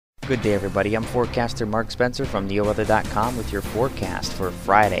Good day, everybody. I'm forecaster Mark Spencer from NeoWeather.com with your forecast for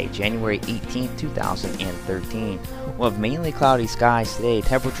Friday, January 18th, 2013. We'll have mainly cloudy skies today.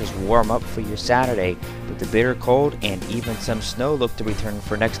 Temperatures warm up for your Saturday, but the bitter cold and even some snow look to return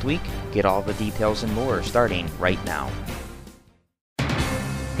for next week. Get all the details and more starting right now.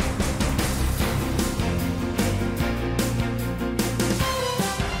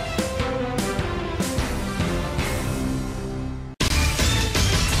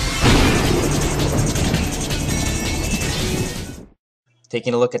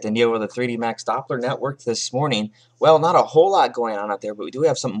 Taking a look at the NeoWeather 3D Max Doppler network this morning, well, not a whole lot going on out there, but we do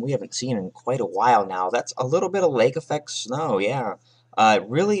have something we haven't seen in quite a while now. That's a little bit of lake effect snow, yeah.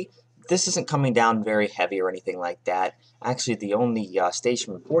 Really, this isn't coming down very heavy or anything like that. Actually, the only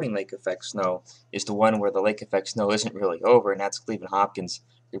station reporting lake effect snow is the one where the lake effect snow isn't really over, and that's Cleveland Hopkins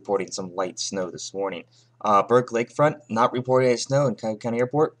reporting some light snow this morning. Burke Lakefront, not reporting any snow, and Cuyahoga County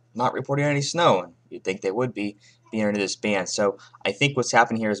Airport, not reporting any snow. And you'd think they would be being under this band. So I think what's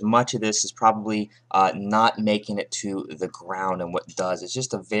happening here is much of this is probably not making it to the ground, and what does it's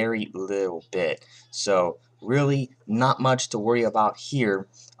just a very little bit. So really not much to worry about here.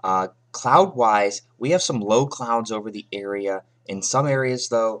 Cloud-wise, we have some low clouds over the area. In some areas,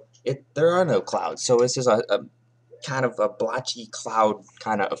 though, there are no clouds. So this is a kind of a blotchy cloud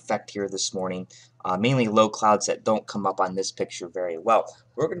kind of effect here this morning. Mainly low clouds that don't come up on this picture very well.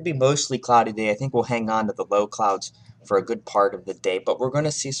 We're going to be mostly cloudy today. I think we'll hang on to the low clouds for a good part of the day, but we're going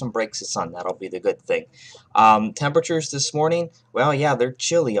to see some breaks of sun. That'll be the good thing. Temperatures this morning, well, yeah, they're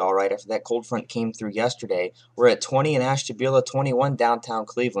chilly, all right, after that cold front came through yesterday. We're at 20 in Ashtabula, 21 downtown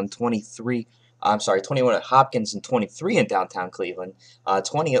Cleveland, 21 at Hopkins, and 23 in downtown Cleveland,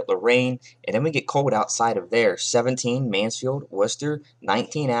 20 at Lorain, and then we get cold outside of there. 17 Mansfield, Worcester,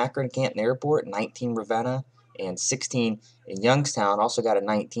 19 Akron, Canton Airport, 19 Ravenna, and 16 in Youngstown. Also got a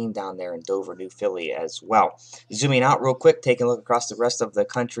 19 down there in Dover, New Philly as well. Zooming out real quick, taking a look across the rest of the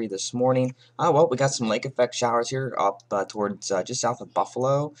country this morning. Well, we got some lake effect showers here up towards just south of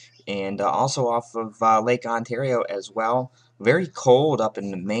Buffalo, and also off of Lake Ontario as well. Very cold up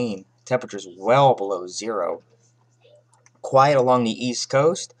in Maine. Temperatures well below zero. Quiet along the east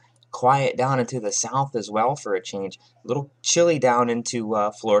coast. Quiet down into the south as well for a change. A little chilly down into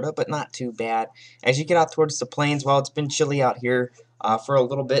Florida, but not too bad. As you get out towards the plains, well, it's been chilly out here for a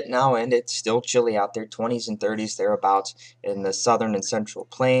little bit now, and it's still chilly out there. 20s and 30s thereabouts in the southern and central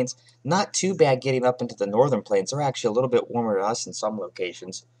plains. Not too bad getting up into the northern plains. They're actually a little bit warmer to us in some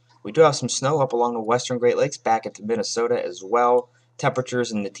locations. We do have some snow up along the western Great Lakes, back into Minnesota as well.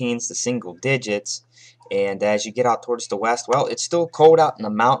 Temperatures in the teens to single digits. And as you get out towards the west, well, it's still cold out in the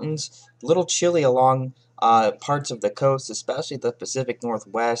mountains, a little chilly along parts of the coast, especially the Pacific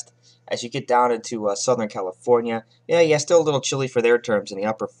Northwest. As you get down into Southern California, yeah, still a little chilly for their terms in the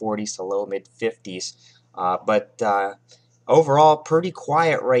upper 40s to low mid 50s. But overall, pretty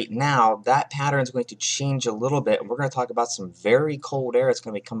quiet right now. That pattern is going to change a little bit, and we're going to talk about some very cold air that's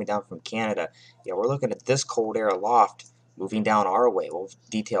going to be coming down from Canada. Yeah, we're looking at this cold air aloft moving down our way. We'll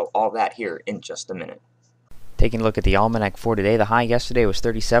detail all that here in just a minute. Taking a look at the almanac for today, the high yesterday was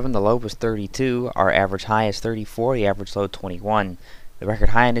 37, the low was 32, our average high is 34, the average low 21. The record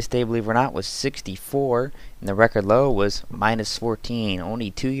high on this day, believe it or not, was 64, and the record low was minus 14.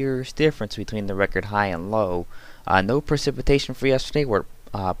 Only 2 years difference between the record high and low. No precipitation for yesterday. We're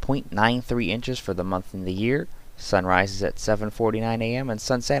 0.93 inches for the month and the year. Sunrise is at 7:49 a.m. and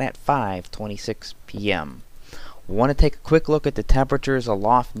sunset at 5:26 p.m. Want to take a quick look at the temperatures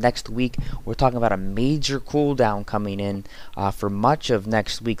aloft next week. We're talking about a major cool down coming in for much of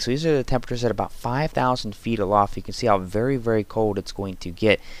next week. So these are the temperatures at about 5,000 feet aloft. You can see how very, very cold it's going to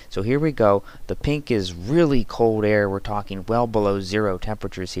get. So here we go. The pink is really cold air. We're talking well below zero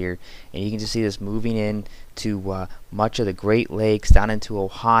temperatures here. And you can just see this moving in to much of the Great Lakes, down into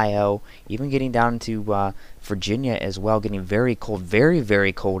Ohio, even getting down into Virginia as well, getting very cold, very,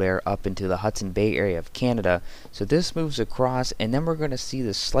 very cold air up into the Hudson Bay area of Canada. So this moves across, and then we're going to see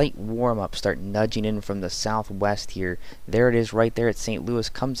the slight warm-up start nudging in from the southwest here. There it is right there at St. Louis,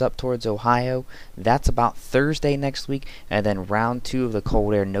 comes up towards Ohio. That's about Thursday next week, and then round two of the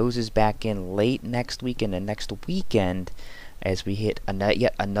cold air noses back in late next week and the next weekend. As we hit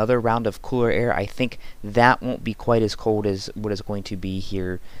yet another round of cooler air. I think that won't be quite as cold as what is going to be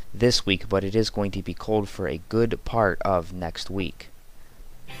here this week, but it is going to be cold for a good part of next week.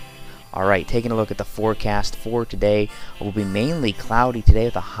 Alright, taking a look at the forecast for today. It will be mainly cloudy today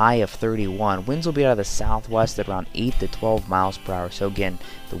with a high of 31. Winds will be out of the southwest at around 8 to 12 miles per hour. So again,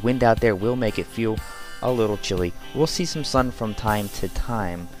 the wind out there will make it feel a little chilly. We'll see some sun from time to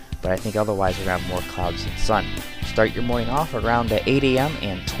time. but I think otherwise we're going to have more clouds than sun. Start your morning off around 8 a.m.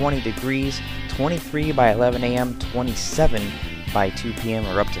 and 20 degrees, 23 by 11 a.m., 27 by 2 p.m.,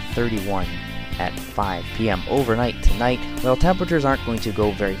 or up to 31 at 5 p.m. Overnight tonight, well, temperatures aren't going to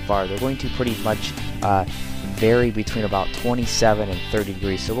go very far. They're going to pretty much vary between about 27 and 30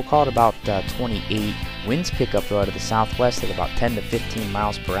 degrees, so we'll call it about 28. Winds pick up though out of the southwest at about 10 to 15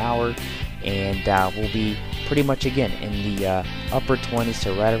 miles per hour, and we'll be pretty much again in the upper 20s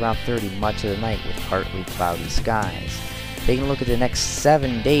to right around 30 much of the night with partly cloudy skies. Taking a look at the next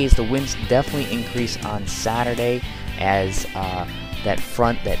 7 days, the winds definitely increase on Saturday as that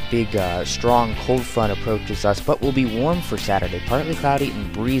front, that big strong cold front approaches us, but will be warm for Saturday. Partly cloudy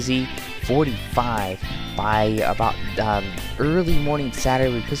and breezy, 45. By about early morning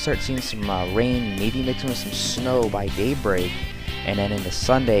Saturday, we could start seeing some rain, maybe mixing with some snow by daybreak. And then into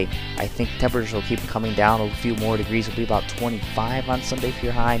Sunday, I think temperatures will keep coming down a few more degrees. It'll be about 25 on Sunday for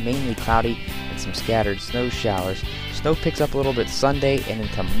your high, mainly cloudy and some scattered snow showers. Snow picks up a little bit Sunday and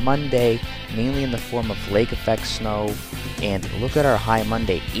into Monday, mainly in the form of lake effect snow. And look at our high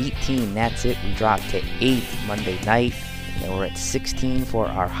Monday, 18. That's it. We dropped to 8 Monday night. And we're at 16 for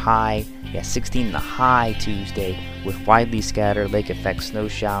our high. Yeah, 16 in the high Tuesday with widely scattered lake effect snow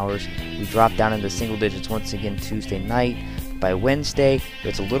showers. We drop down into single digits once again Tuesday night. By Wednesday,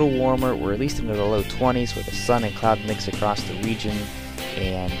 it's a little warmer. We're at least into the low 20s with a sun and cloud mix across the region.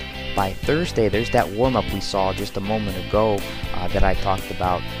 And by Thursday, there's that warm-up we saw just a moment ago that I talked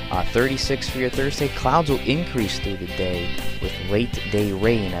about. 36 for your Thursday. Clouds will increase through the day with late day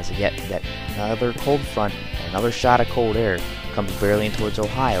rain as we get that another cold front, another shot of cold air comes barreling towards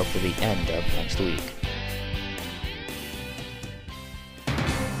Ohio for the end of next week.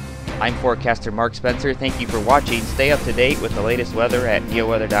 I'm forecaster Mark Spencer. Thank you for watching. Stay up to date with the latest weather at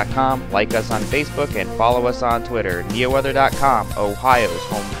neoweather.com. Like us on Facebook and follow us on Twitter. neoweather.com, Ohio's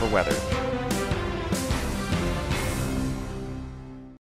home for weather.